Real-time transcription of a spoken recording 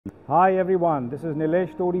Hi everyone, this is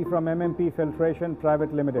𝗪𝗍𝗿 from 𝗵𝗵𝗵 Filtration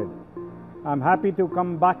Private Limited. I'm happy to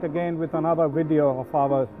come back again with another video of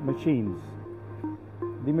our machines.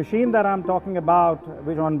 The machine that I'm talking about,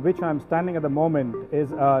 on which I'm standing at the moment,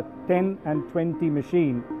 is a 10 and 20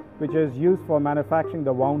 machine which is used for manufacturing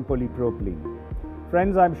the 𝗬𝗿𝗵𝗵𝗵𝗹.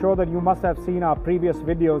 Friends, I'm sure that you must have seen our previous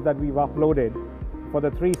videos that we've uploaded for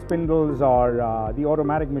the 3 spindles or the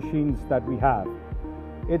automatic machines that we have.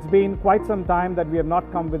 It's been quite some time that we have not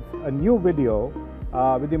come with a new video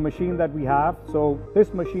with the machine that we have. So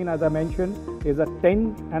this machine, as I mentioned, is a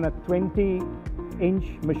 10 and a 20 inch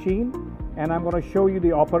machine, and I'm going to show you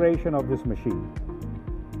the operation of this machine.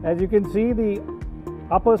 As you can see, the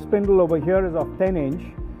upper spindle over here is of 10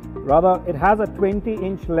 inch. Rather, it has a 20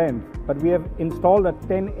 inch length, but we have installed a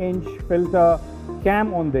 10 inch filter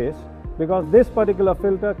cam on this, because this particular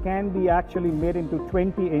filter can be actually made into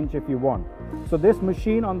 20 inch if you want. So this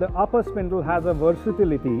machine on the upper spindle has a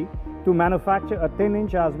versatility to manufacture a 10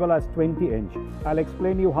 inch as well as 20 inch. I'll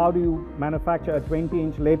explain you how do you manufacture a 20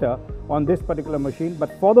 inch later on this particular machine,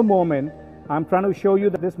 but for the moment I'm trying to show you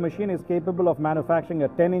that this machine is capable of manufacturing a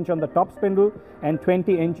 10 inch on the top spindle and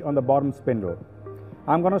 20 inch on the bottom spindle.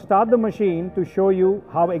 I'm going to start the machine to show you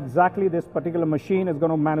how exactly this particular machine is going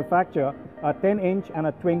to manufacture a 10 inch and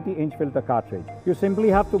a 20 inch filter cartridge. You simply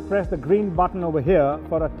have to press the green button over here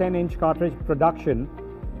for a 10 inch cartridge production,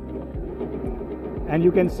 and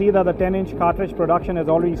you can see that the 10 inch cartridge production has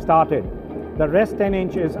already started. The rest 10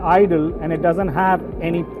 inch is idle and it doesn't have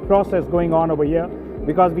any process going on over here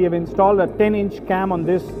because we have installed a 10 inch cam on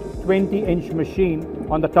this 20 inch machine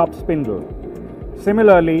on the top spindle.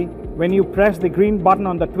 Similarly, when you press the green button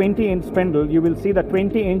on the 20 inch spindle, you will see the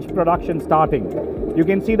 20 inch production starting. You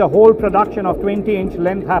can see the whole production of 20 inch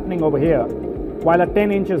length happening over here, while a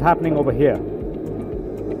 10 inch is happening over here.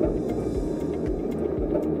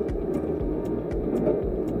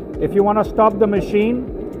 If you want to stop the machine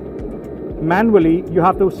manually, you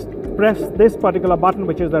have to press this particular button,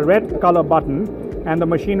 which is the red color button, and the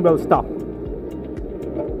machine will stop.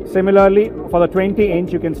 Similarly, for the 20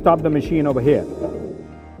 inch, you can stop the machine over here.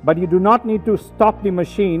 But you do not need to stop the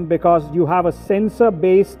machine because you have a sensor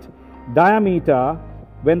based diameter.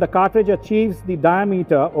 When the cartridge achieves the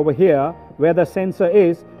diameter over here where the sensor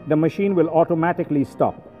is, the machine will automatically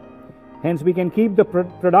stop. Hence we can keep the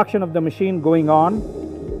production of the machine going on,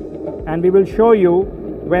 and we will show you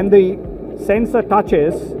when the sensor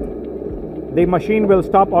touches, the machine will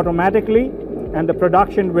stop automatically and the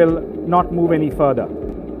production will not move any further.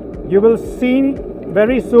 You will see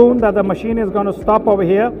very soon that the machine is going to stop over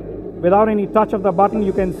here. Without any touch of the button,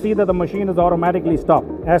 you can see that the machine is automatically stopped.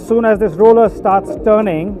 As soon as this roller starts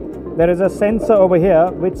turning, there is a sensor over here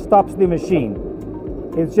which stops the machine.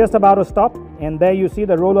 It's just about to stop, and there you see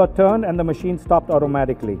the roller turned and the machine stopped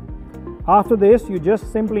automatically. After this, you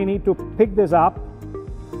just simply need to pick this up,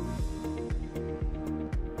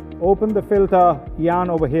 open the filter yarn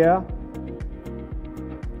over here,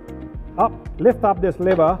 lift up this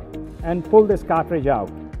lever and pull this cartridge out,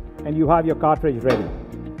 and you have your cartridge ready.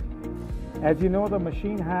 As you know, the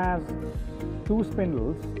machine has 2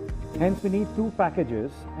 spindles, hence we need 2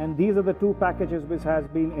 packages, and these are the 2 packages which has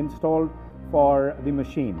been installed for the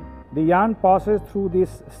machine. The yarn passes through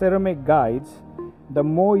these ceramic guides. The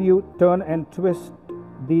more you turn and twist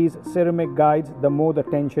these ceramic guides, the more the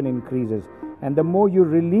tension increases, and the more you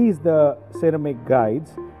release the ceramic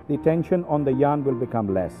guides, the tension on the yarn will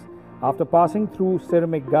become less. After passing through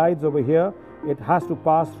ceramic guides over here, it has to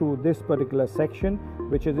pass through this particular section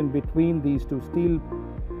which is in between these 2 steel,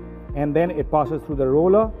 and then it passes through the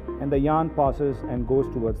roller and the yarn passes and goes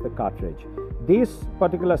towards the cartridge. This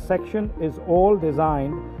particular section is all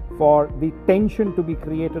designed for the tension to be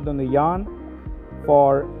created on the yarn,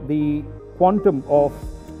 for the quantum of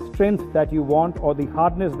strength that you want or the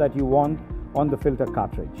hardness that you want on the filter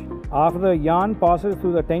cartridge. After the yarn passes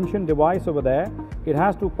through the tension device over there, it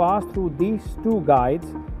has to pass through these 2 guides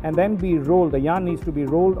and then be rolled. The yarn needs to be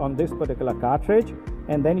rolled on this particular cartridge,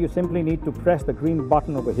 and then you simply need to press the green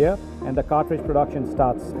button over here and the cartridge production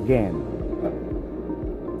starts again.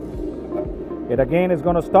 It again is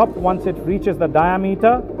going to stop once it reaches the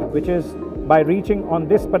diameter, which is by reaching on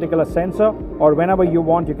this particular sensor, or whenever you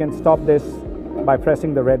want you can stop this by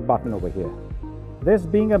pressing the red button over here. This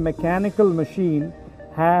being a mechanical machine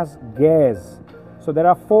has gears. So there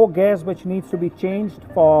are 4 gears which needs to be changed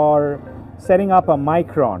for setting up a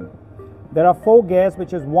Micron. There are 4 gears,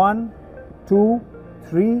 which is 1, 2,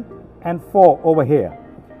 3 and 4 over here.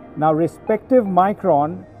 Now respective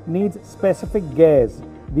Micron needs specific gears.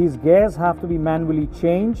 These gears have to be manually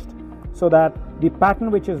changed so that the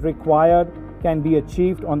pattern which is required can be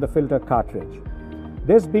achieved on the filter cartridge.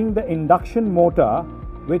 This being the induction motor,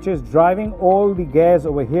 which is driving all the gears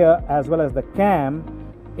over here as well as the cam,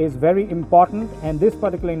 is very important, and this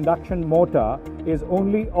particular induction motor is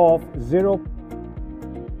only of 0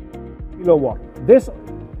 kilowatt. This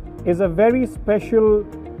is a very special,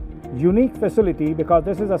 unique facility because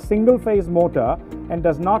this is a single phase motor and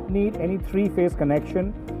does not need any three-phase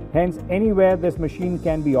connection. Hence, anywhere this machine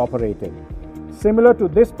can be operated. Similar to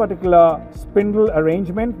this particular spindle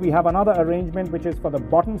arrangement, we have another arrangement which is for the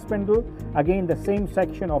bottom spindle. Again, the same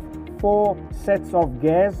section of 4 sets of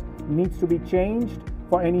gears needs to be changed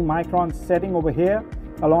for any Micron setting over here,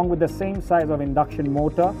 along with the same size of induction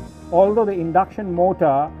motor. Although the induction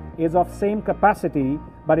motor is of same capacity,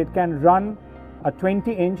 but it can run a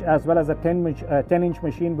 20-inch as well as a 10-inch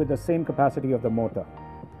machine with the same capacity of the motor.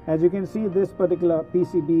 As you can see, this particular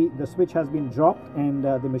PCB, the switch has been dropped and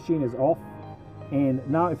the machine is off. And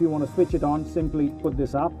now if you want to switch it on, simply put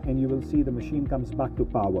this up and you will see the machine comes back to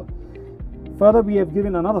power. Further, we have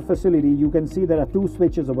given another facility. You can see there are 2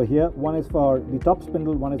 switches over here. One is for the top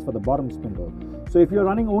spindle, one is for the bottom spindle. So if you're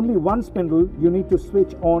running only one spindle, you need to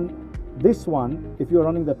switch on this one if you're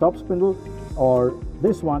running the top spindle, or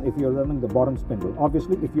this one if you're running the bottom spindle.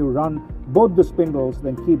 Obviously, if you run both the spindles,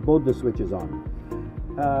 then keep both the switches on.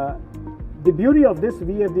 The beauty of this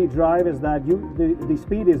VFD drive is that the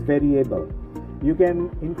speed is variable. You can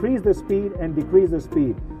increase the speed and decrease the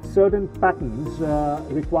speed. Certain patterns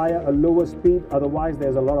require a lower speed, otherwise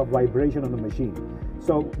there's a lot of vibration on the machine.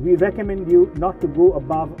 So we recommend you not to go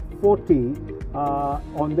above 40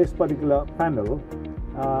 on this particular panel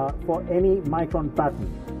for any Micron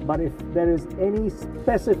pattern. But if there is any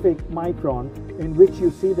specific Micron in which you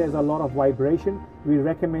see there's a lot of vibration, we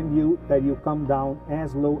recommend you that you come down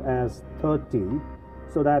as low as 30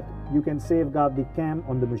 so that you can safeguard the cam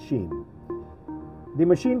on the machine. The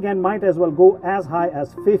machine might as well go as high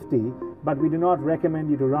as 50, but we do not recommend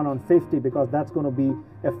you to run on 50 because that's going to be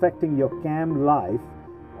affecting your cam life,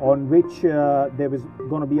 on which there is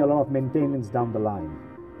going to be a lot of maintenance down the line.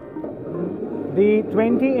 The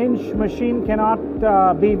 20-inch machine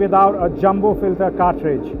cannot be without a jumbo filter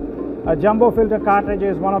cartridge. A jumbo filter cartridge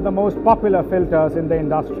is one of the most popular filters in the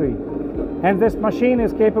industry. Hence, this machine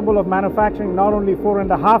is capable of manufacturing not only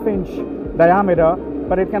 4.5-inch diameter,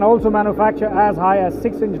 but it can also manufacture as high as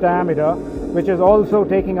 6-inch diameter, which is also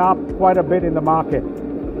taking up quite a bit in the market.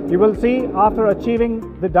 You will see after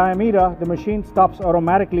achieving the diameter, the machine stops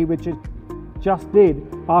automatically, which it just did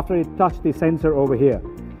after it touched the sensor over here.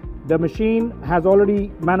 The machine has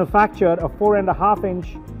already manufactured a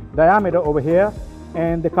 4.5-inch diameter over here,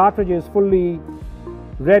 and the cartridge is fully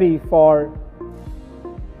ready for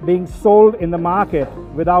being sold in the market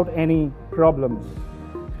without any problems.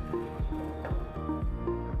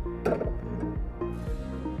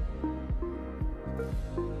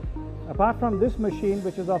 Apart from this machine,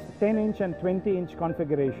 which is of 10-inch and 20-inch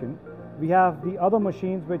configuration, we have the other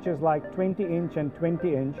machines which is like 20-inch and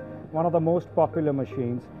 20-inch, one of the most popular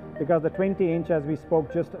machines, because the 20-inch, as we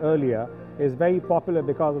spoke just earlier, is very popular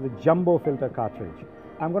because of the jumbo filter cartridge.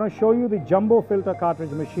 I'm going to show you the jumbo filter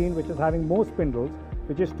cartridge machine, which is having more spindles,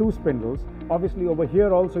 which is 2 spindles. Obviously over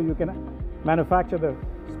here also you can manufacture the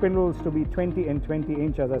spindles to be 20 and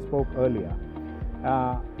 20-inch, as I spoke earlier.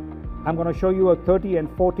 I'm going to show you a 30 and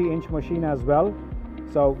 40-inch machine as well.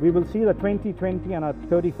 So we will see the 20-20 and a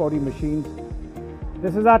 30-40 machines.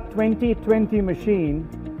 This is our 20-20 machine,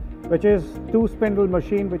 which is 2-spindle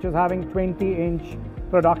machine, which is having 20-inch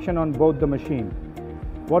production on both the machine.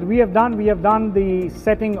 What we have done the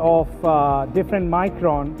setting of different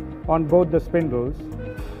Micron on both the spindles.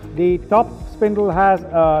 The top spindle has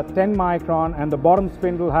a 10 micron and the bottom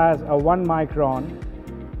spindle has a 1 micron.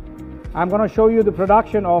 I'm going to show you the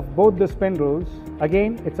production of both the spindles.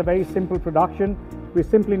 Again, it's a very simple production. We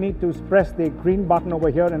simply need to press the green button over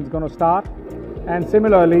here and it's going to start. And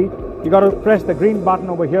similarly, you got to press the green button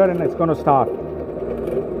over here and it's going to start.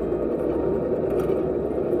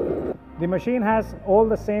 The machine has all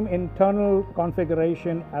the same internal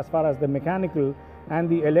configuration as far as the mechanical and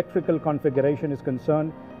the electrical configuration is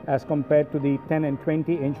concerned as compared to the 10 and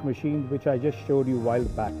 20-inch machines which I just showed you a while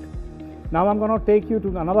back. Now I'm going to take you to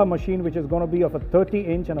another machine which is going to be of a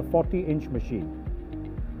 30-inch and a 40-inch machine.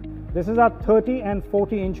 This is our 30 and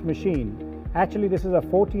 40-inch machine. Actually, this is a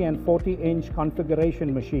 40 and 40-inch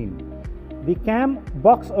configuration machine. The cam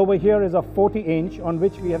box over here is a 40-inch on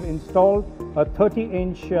which we have installed a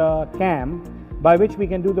 30-inch cam by which we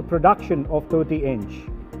can do the production of 30-inch.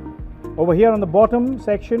 Over here on the bottom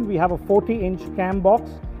section we have a 40-inch cam box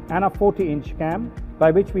and a 40-inch cam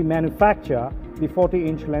by which we manufacture the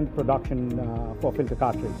 40-inch length production for filter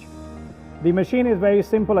cartridge. The machine is very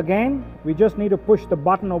simple again. We just need to push the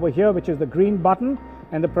button over here, which is the green button,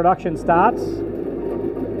 and the production starts.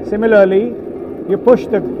 Similarly, you push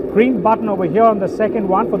the green button over here on the second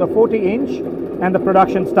one for the 40-inch and the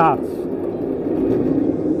production starts.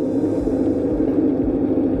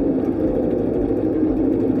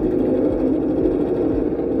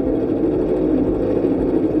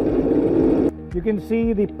 You can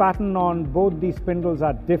see the pattern on both these spindles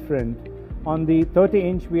are different. On the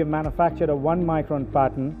 30-inch we have manufactured a 1 micron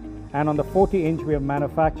pattern, and on the 40-inch we have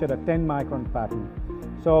manufactured a 10 micron pattern.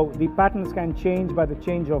 So the patterns can change by the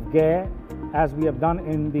change of gear, as we have done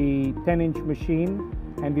in the 10-inch machine,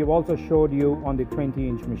 and we've also showed you on the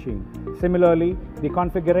 20-inch machine. Similarly, the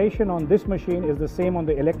configuration on this machine is the same on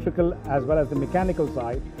the electrical as well as the mechanical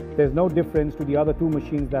side. There's no difference to the other two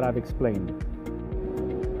machines that I've explained.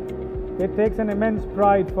 It takes an immense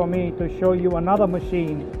pride for me to show you another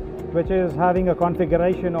machine which is having a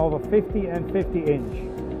configuration of a 50 and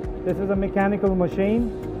 50-inch. This is a mechanical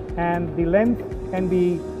machine, and the length can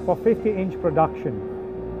be for 50-inch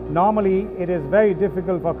production. Normally, it is very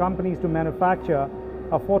difficult for companies to manufacture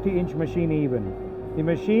a 40-inch machine even. The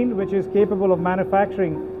machine which is capable of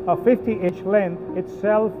manufacturing a 50-inch length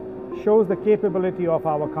itself shows the capability of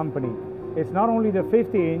our company. It's not only the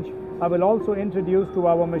 50-inch, I will also introduce to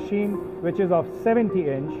our machine which is of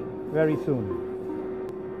 70-inch very soon.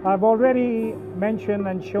 I've already mentioned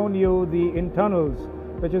and shown you the internals,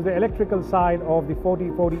 which is the electrical side of the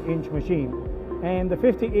 40-inch machine, and the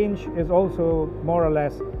 50-inch is also more or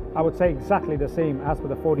less, I would say, exactly the same as for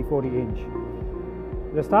the 40-inch.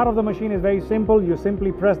 The start of the machine is very simple. You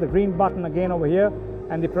simply press the green button again over here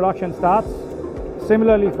and the production starts.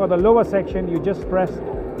 Similarly, for the lower section, you just press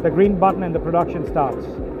the green button and the production starts.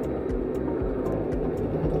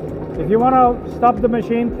 If you want to stop the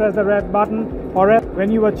machine, press the red button, or when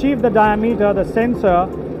you achieve the diameter, the sensor,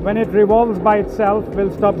 when it revolves by itself, will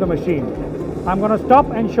stop the machine. I'm going to stop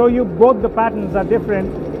and show you both the patterns are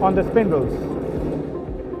different on the spindles.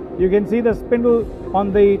 You can see the spindle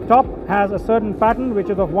on the top has a certain pattern which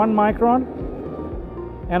is of 1 micron,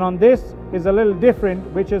 and on this is a little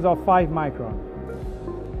different, which is of 5 micron.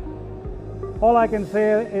 All I can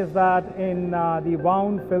say is that in the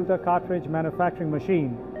wound filter cartridge manufacturing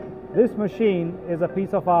machine, this machine is a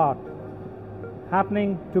piece of art.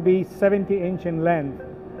 Happening to be 70-inch in length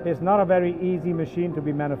is not a very easy machine to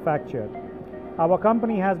be manufactured. Our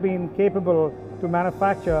company has been capable to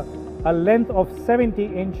manufacture a length of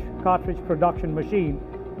 70-inch cartridge production machine,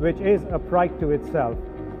 which is a pride to itself.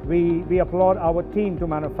 We applaud our team to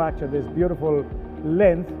manufacture this beautiful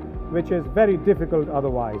length, which is very difficult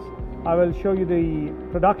otherwise. I will show you the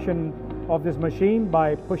production of this machine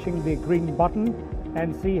by pushing the green button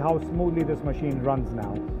and see how smoothly this machine runs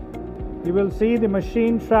now. You will see the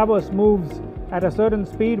machine traverse moves at a certain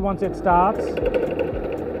speed once it starts.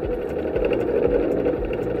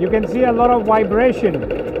 You can see a lot of vibration.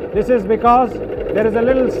 This is because there is a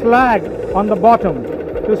little slag on the bottom.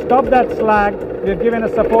 To stop that slag, we have given a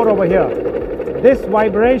support over here. This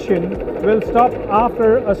vibration will stop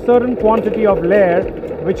after a certain quantity of layer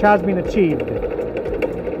which has been achieved.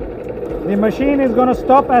 The machine is going to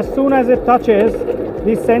stop as soon as it touches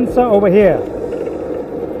the sensor over here.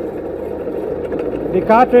 The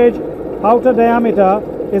cartridge outer diameter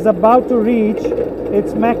is about to reach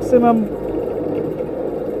its maximum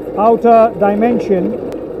outer dimension.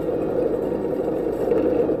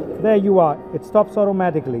 There you are, it stops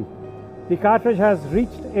automatically. The cartridge has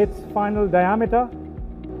reached its final diameter.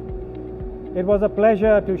 It was a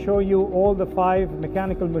pleasure to show you all the 5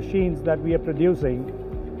 mechanical machines that we are producing,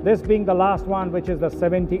 this being the last one, which is the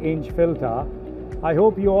 70-inch filter. I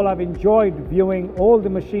hope you all have enjoyed viewing all the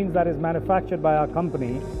machines that is manufactured by our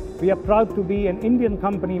company. We are proud to be an Indian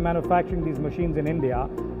company manufacturing these machines in India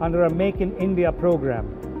under a Make in India program.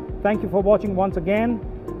 Thank you for watching once again,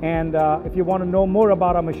 and if you want to know more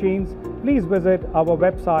about our machines, please visit our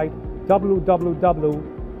website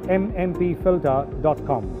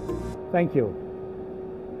www.mpphilter.com. Thank you.